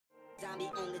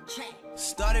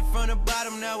Started from the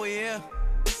bottom, now we're here.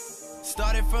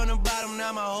 Started from the bottom,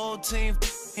 now my whole team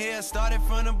here. Started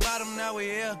from the bottom, now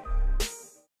we're here.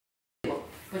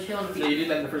 Put your feet on the table. No, you did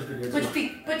that in the first video. Put your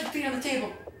feet on the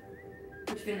table.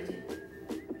 Put your feet on the table.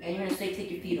 And you're gonna say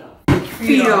take your feet off.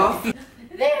 Feet off.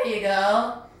 There you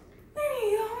go. There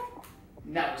you go.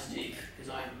 That was deep,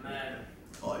 because I am man.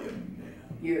 I am man.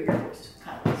 Your voice is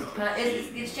kind of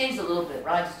it's changed a little bit.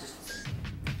 Raj is just.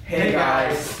 Hey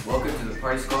guys, welcome to the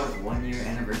Party Squad 1 year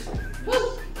anniversary.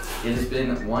 Woo! It has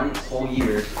been 1 whole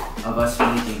year of us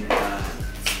making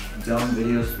dumb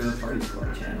videos for the Party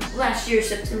Squad channel. Last year,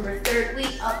 September 3rd, we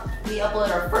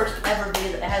uploaded our first ever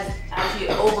video that has actually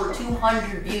over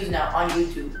 200 views now on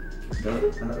YouTube. Does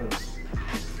it?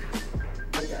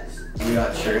 It does. We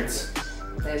got shirts,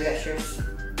 Yeah, we got shirts.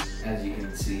 as you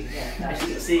can see. Yeah, as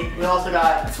you can see, we also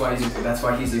got. That's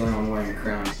why he's the only one wearing a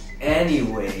crown.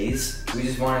 Anyways, we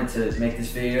just wanted to make this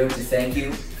video to thank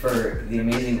you for the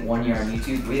amazing 1 year on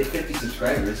YouTube. We hit 50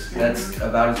 subscribers. That's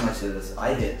about as much as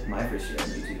I hit my first year on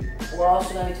YouTube. We're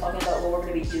also gonna be talking about what we're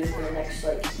gonna be doing for the next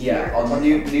Yeah, all the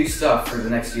new stuff for the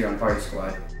next year on Party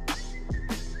Squad.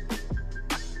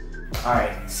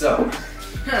 Alright, so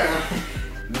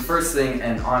the first thing,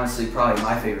 and honestly probably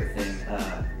my favorite thing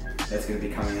that's gonna be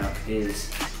coming up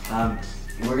is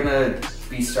we're gonna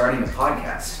be starting a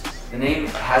podcast. The name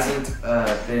hasn't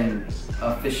been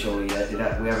official yet. We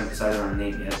haven't decided on a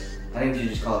name yet. I think we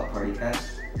should just call it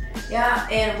PartyCast. Yeah,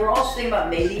 and we're also thinking about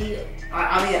maybe.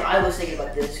 I was thinking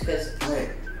about this because.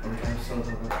 Wait, are we kind of still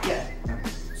talking about? Yeah.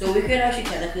 So we could actually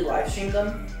technically live stream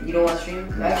them. You don't want to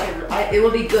stream? No. Actually, it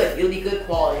will be good. It'll be good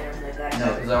quality and everything like that.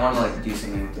 No, because I want to like do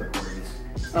something with the recordings.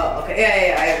 Oh, okay.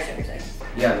 Yeah. I understand what you're saying.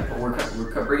 Yeah,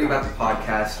 we're bringing back the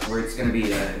podcast where it's going to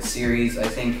be a series. I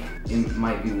think it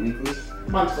might be weekly.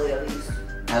 Monthly, at least.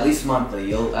 At least monthly.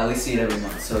 You'll at least see it every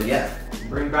month. So yeah.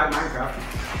 Bring back Minecraft.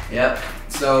 Yep.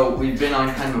 So we've been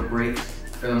on kind of a break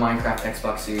for the Minecraft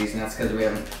Xbox series, and that's because we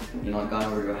haven't, gone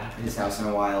over to his house in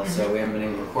a while. So we haven't been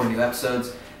able to record new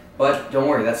episodes. But don't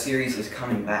worry, that series is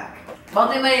coming back.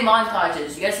 Monthly mini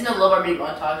montages. You guys seem to love our mini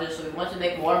montages, so we want to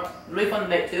make more. Really fun to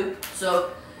make too.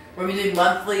 So we're gonna be doing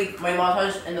monthly mini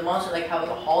montages, and the months that have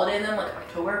like a holiday in them, like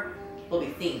October. Will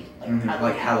be themed,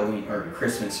 like Halloween or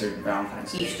Christmas or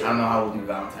Valentine's Day. Easter. I don't know how we'll do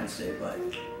Valentine's Day, but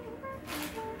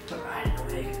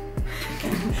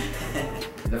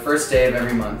the first day of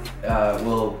every month,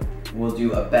 we'll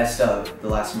do a best of the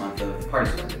last month of the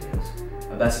Party Squad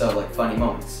videos. A best of like funny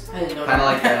moments, kind of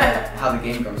like how the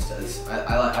Game Grumps does.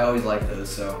 I always like those.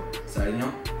 So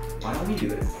why don't we do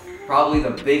it? Probably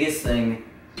the biggest thing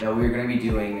that we're gonna be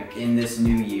doing in this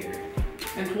new year.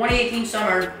 In 2018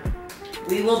 summer.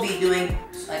 We will be doing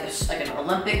like an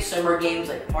Olympic summer games,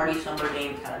 like party summer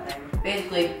games kind of thing.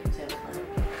 Basically, I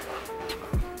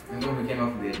don't know who came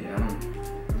up with the idea. I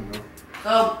don't know.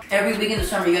 So every week in the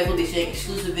summer, you guys will be seeing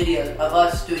exclusive videos of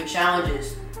us doing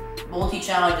challenges,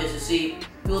 multi-challenges to see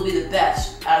who will be the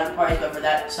best out of the Party Squad for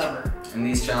that summer. And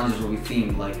these challenges will be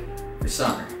themed like for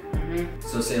summer.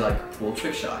 So say like pool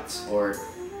trick shots, or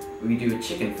we could do a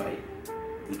chicken fight.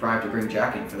 We probably have to bring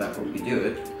Jack in for that, but we could do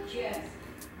it. Yes.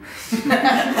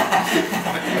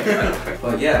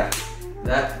 But yeah,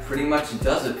 that pretty much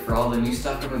does it for all the new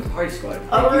stuff coming to the Party Squad.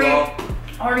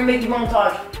 Already make the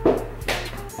montage.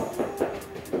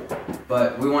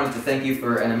 But we wanted to thank you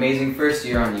for an amazing first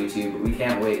year on YouTube. We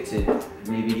can't wait to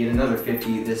maybe get another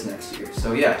 50 this next year.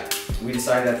 So yeah, we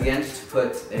decided at the end to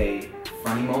put a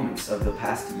funny moments of the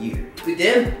past year. We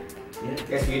did? Yeah.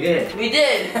 Yes, we did. We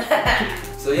did!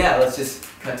 So yeah, let's just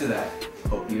cut to that.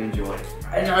 Hope you enjoy.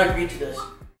 I did not agree to this.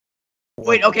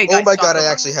 Wait, okay, guys. Oh my god, I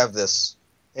actually have this.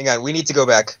 Hang on, we need to go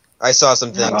back. I saw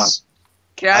some things.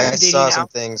 Can I have I a dating saw now? some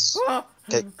things.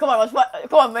 Okay. Come on,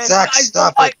 come on, man. Zach, Guys,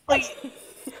 stop don't it. fight, please.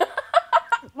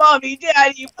 Mommy,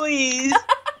 Daddy, please.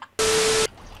 Oh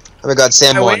my god,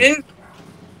 Sam I won. win?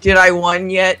 Did I win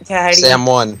yet, Daddy? Sam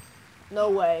won.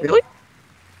 No way. Really?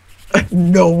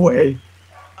 No way.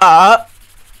 Oh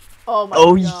my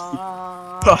Oh,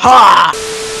 god. Haha!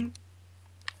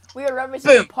 We are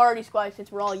representing Boom. the Party Squad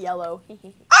since we're all yellow.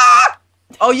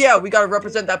 Oh yeah, we gotta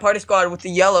represent that Party Squad with the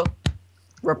yellow.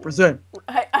 Represent.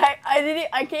 I didn't.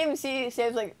 I can't even see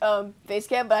Sam's face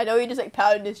cam, but I know he just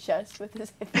pounded his chest with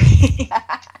his.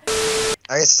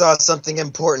 I saw something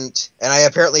important, and I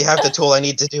apparently have the tool I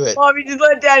need to do it. Mommy, just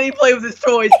let Daddy play with his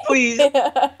toys, please.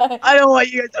 I don't want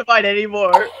you guys to fight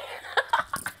anymore.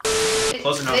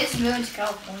 Close enough. This moving to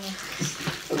California.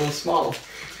 It's a little small.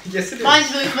 Yes, it is.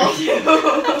 Mine's really small too.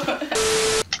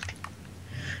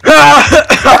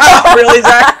 Really,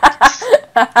 Zach?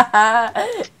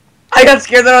 I got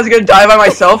scared that I was gonna die by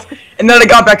myself, and then I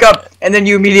got back up, and then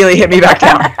you immediately hit me back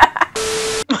down.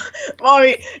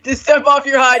 Mommy, just step off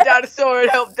your high dinosaur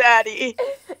and help Daddy.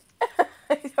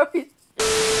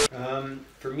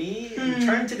 For me, I'm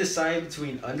trying to decide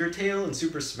between Undertale and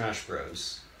Super Smash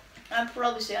Bros. I'd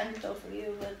probably say Undertale for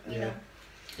you, but you know.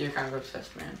 You're kind of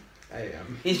obsessed, man. I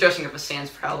am. He's dressing up as Sans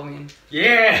for Halloween.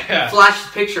 Yeah! Flash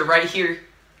the picture right here.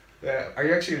 Yeah. Are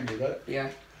you actually gonna do that? Yeah.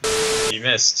 You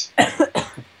missed.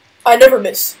 I never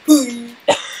miss. Dang,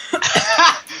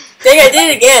 I did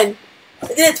it again. I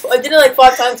did it like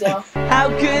 5 times now. How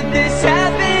could this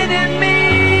happen to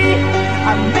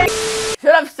me?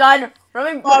 Shut up, son. Mommy,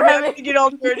 I'm gonna get all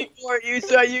dirty for you,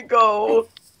 so you go.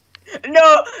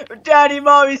 No, Daddy,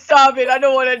 Mommy, stop it. I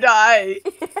don't want to die.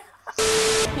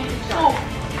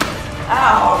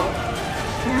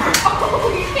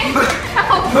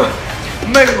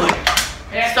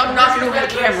 Stop knocking over the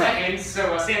camera.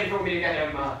 So, Sam, you want me to get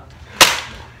him,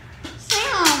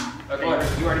 Sam! Okay,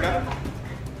 you already got him?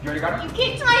 You already got him? You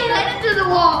kicked my head into the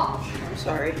wall! I'm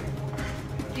sorry.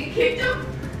 You kicked him?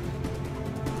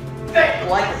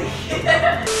 Likely.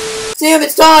 Sam,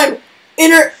 it's time.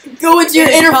 Go into your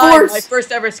inner force. My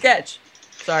first ever sketch.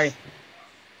 Sorry.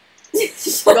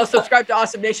 Go subscribe to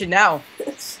Awesome Nation now.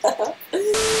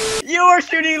 You are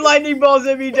shooting lightning bolts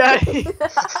at me, Daddy.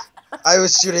 I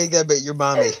was shooting them at your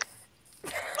mommy.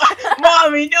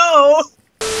 Mommy, no.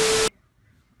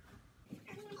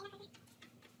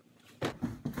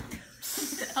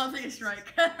 I'll take a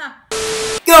strike.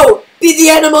 Go! Be the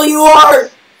animal you are!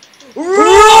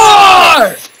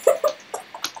 Roar!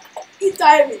 You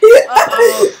die immediately.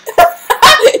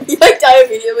 You like die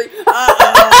immediately.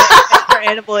 Your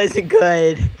animal isn't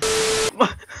good.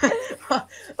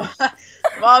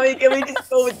 Mommy, can we just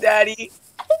go with Daddy?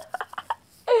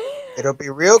 It'll be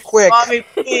real quick. Mommy,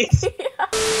 please.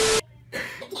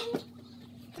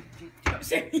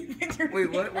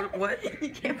 Wait, what? You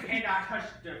cannot touch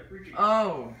the freaking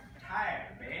Oh. tire,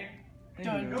 man.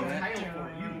 Dun, No dun, tile for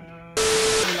dun. you.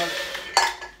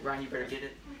 Ryan, you better get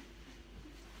it.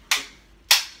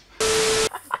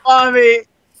 Mommy.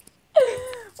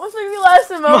 What's making me laugh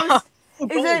the most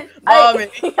is that Mommy.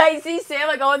 I see Sam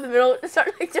like go in the middle and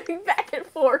start like jumping back and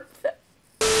forth.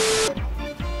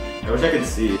 I wish I could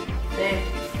see. Same.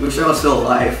 Wish I was still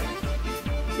alive.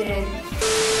 Same.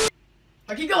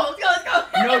 Okay, go, let's go, let's go.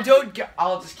 No, don't go.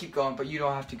 I'll just keep going, but you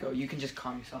don't have to go. You can just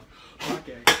calm yourself.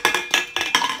 Okay.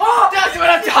 Oh, That's what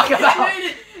I'm talking about.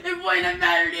 It wouldn't have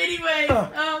mattered anyway.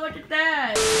 Oh, look at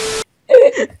that.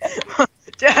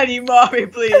 Daddy, Mommy,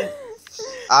 please.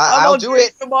 I'll do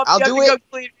it. I'll do it. Come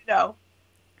clean me now.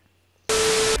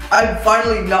 I'm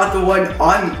finally not the one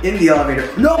in the elevator.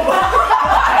 No!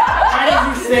 Why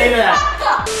did you say that?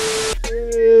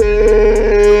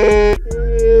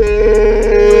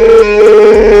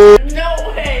 No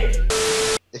way.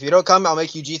 If you don't come, I'll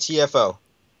make you GTFO.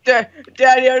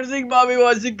 Daddy, I don't think Mommy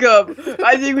wants to come.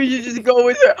 I think we should just go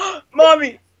with her.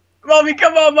 Mommy! Mommy,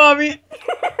 come on, Mommy!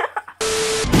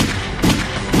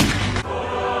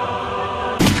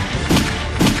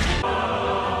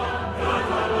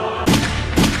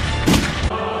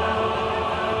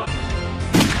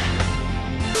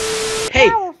 Hey,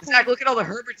 Zach, look at all the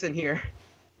Herberts in here.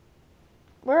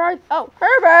 Where are? Oh,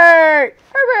 Herbert!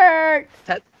 Herbert!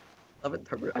 Love it,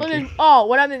 Herbert. Look at, oh,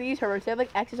 what happened to these Herberts? They have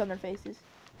like X's on their faces.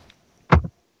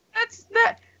 That's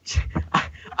that.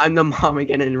 I'm the mom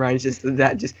again, and Ryan's just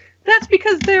that. That's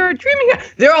because they're dreaming.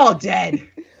 They're all dead.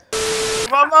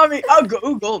 Come on, Mommy. I'll go.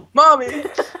 Ooh, gold. Mommy.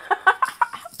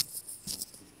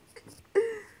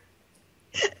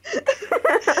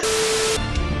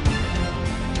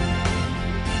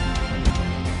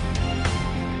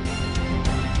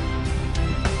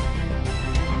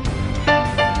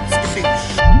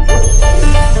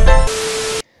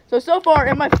 So far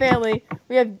in my family,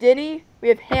 we have Diddy, we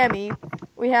have Hammy,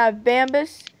 we have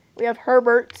Bambus, we have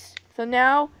Herberts. So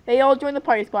now they all join the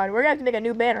party squad. We're gonna have to make a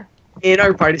new banner. In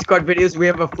our party squad videos, we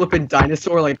have a flippin'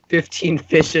 dinosaur, like 15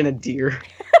 fish and a deer.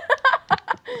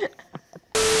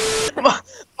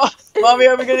 Mommy,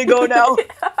 are we gonna go now?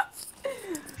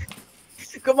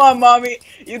 Come on, Mommy.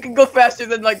 You can go faster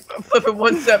than like flipping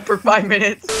 1 step per 5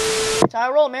 minutes. So I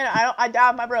roll, man. I die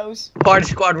with my bros. Party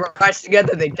squad rise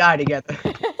together, they die together.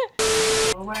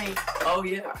 Oh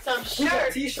yeah. Some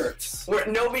shirts. T-shirts.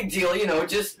 No big deal, you know,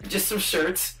 just some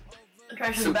shirts. I'm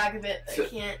trying to the back of it. I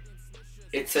can't.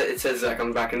 It says Zach on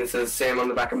the back, and it says Sam on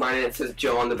the back of mine, and it says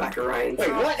Joe on the back of Ryan's.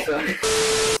 Wait, what? So,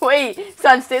 Wait,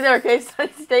 son, stay there, okay? Son,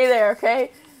 stay there,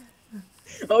 okay?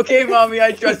 Okay, Mommy,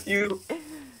 I trust you.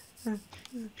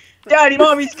 Daddy,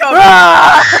 Mommy's coming.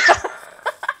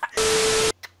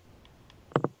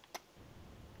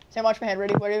 Sam, watch my hand.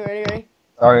 Ready, ready, ready, ready?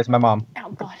 Sorry, it's my mom.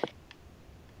 Oh, God.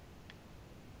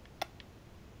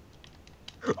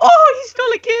 Oh, he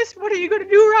stole a kiss. What are you gonna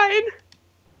do, Ryan?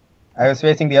 I was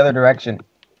facing the other direction.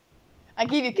 I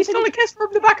gave you a He kiss. stole a kiss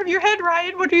from the back of your head,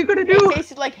 Ryan. What are you gonna do? It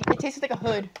tasted like a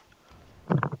hood.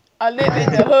 I live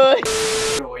in the hood.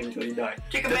 Wait until you die.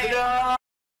 Chicken beta.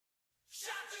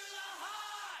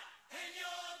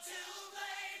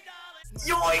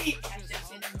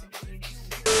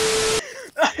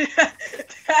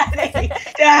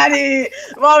 Daddy!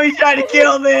 Mommy's trying to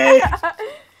kill me!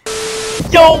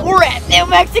 Yo, we're at New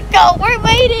Mexico. We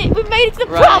made it. We made it to the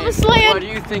promised land. What do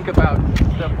you think about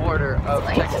the border of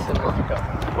Texas and Mexico?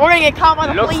 We're gonna get caught by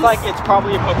the police. Looks like it's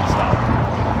probably a Pokestop.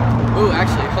 Ooh,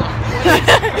 actually,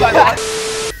 hold on.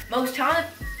 Most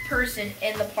talented person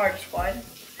in the party squad.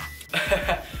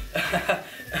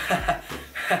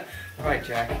 Right,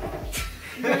 Jack.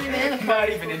 Not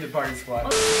even in the party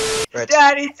squad. Right.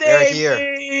 Daddy, They're save here.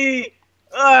 me!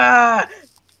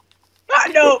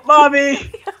 No,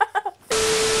 Mommy!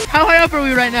 How high up are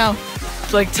we right now?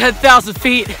 It's like 10,000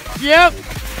 feet. Yep.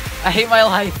 I hate my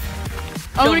life.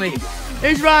 Kill me.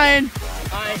 Here's Ryan.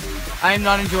 I am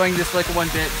not enjoying this like one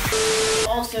bit.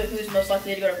 Also, who's most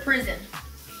likely to go to prison?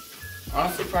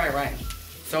 Honestly, probably Ryan.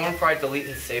 Someone probably delete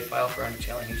his save file for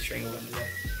Undertale and he strangled him to death.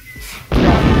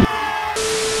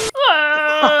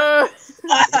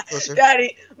 Closer.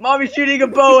 Daddy, Mommy's shooting a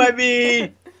bow at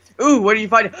me. Ooh, what do you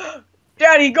find?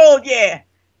 Daddy, gold, yeah.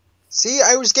 See,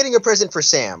 I was getting a present for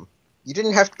Sam. You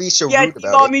didn't have to be so Yeah, rude you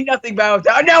about taught it. me nothing about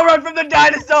that. Now run from the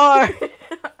dinosaur.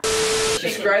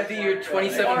 Describe the year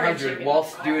 2700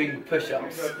 whilst doing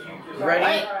push-ups.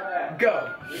 Ready?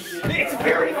 Go. It's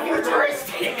very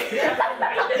futuristic.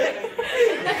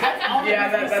 Yeah,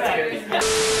 that's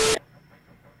good.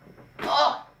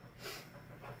 Oh,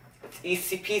 It's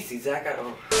easy peasy, Zach.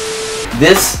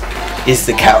 This is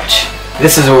the couch.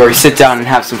 This is where we sit down and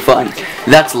have some fun.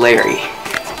 That's Larry.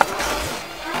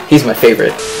 He's my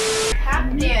favorite.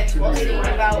 tap dance while singing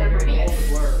about beef.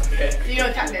 You know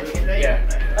what tap dance is, right? Yeah.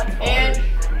 And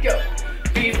go.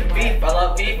 Beef, beef. I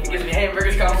love beef. It gives me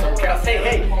hamburgers, comes from cows. Hey,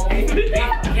 hey. Beef, beef.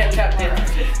 You can't tap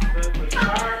dance.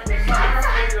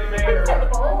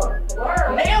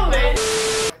 Nailed it.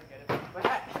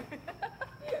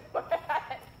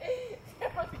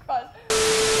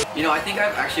 You know, I think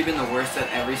I've actually been the worst at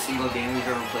every single game we've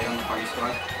ever played on the Party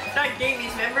Squad. Not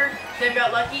Gamies, remember? Then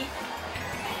got lucky.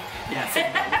 Yeah.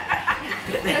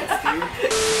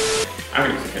 I'm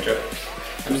gonna use the ketchup.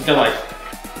 I'm just gonna like.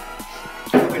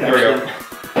 There we go.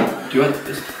 Do you want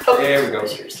this? There we go.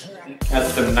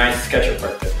 That's the nice ketchup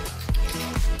right there.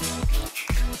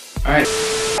 Alright.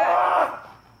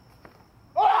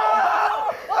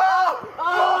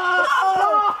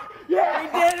 Yeah, we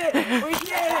did it. We did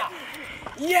it.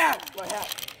 Yeah.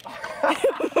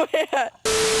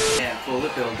 Yeah, pull the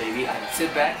bill, baby. I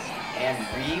sit back and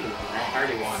relax. I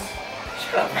already won.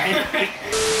 Shut up, Ryan.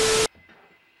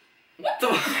 What the?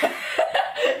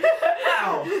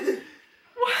 How?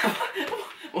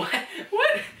 What?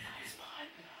 What?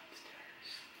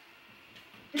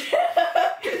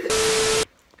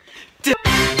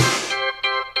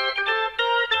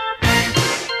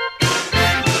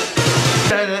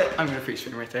 I'm gonna freeze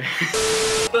screen right there.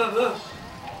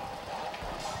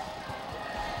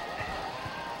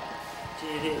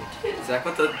 Zach,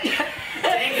 what the?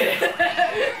 Dang it!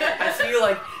 I see you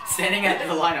like standing at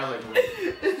the line. I was like,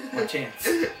 what chance?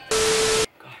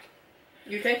 God.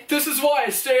 You okay? This is why I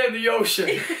stay in the ocean.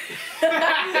 You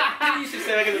should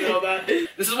say that in the middle of that.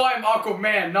 This is why I'm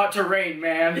Aquaman, not to Rain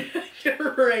Man.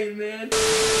 You're right, man.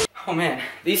 Oh man,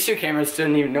 these two cameras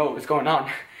didn't even know what was going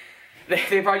on.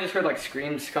 They probably just heard like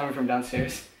screams coming from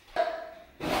downstairs.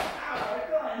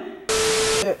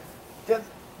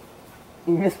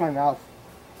 You missed my mouth.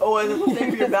 Oh, is it the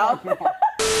same for your mouth?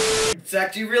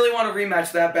 Zach, do you really want to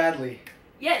rematch that badly?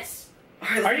 Yes.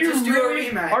 Are you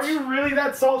really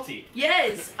that salty?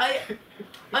 Yes.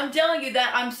 I'm telling you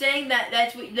that. I'm saying that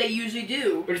that's what they usually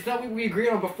do. But it's not what we agreed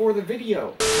on before the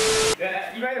video.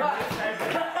 Yeah, you might have.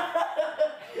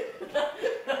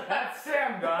 That's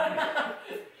Sam done.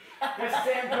 Because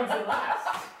Sam comes at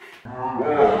last.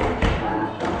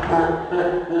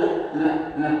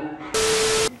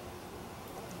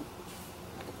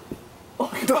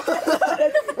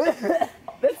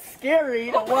 That's scary.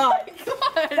 Why?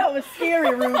 That was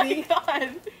scary, Ruby. Oh my God.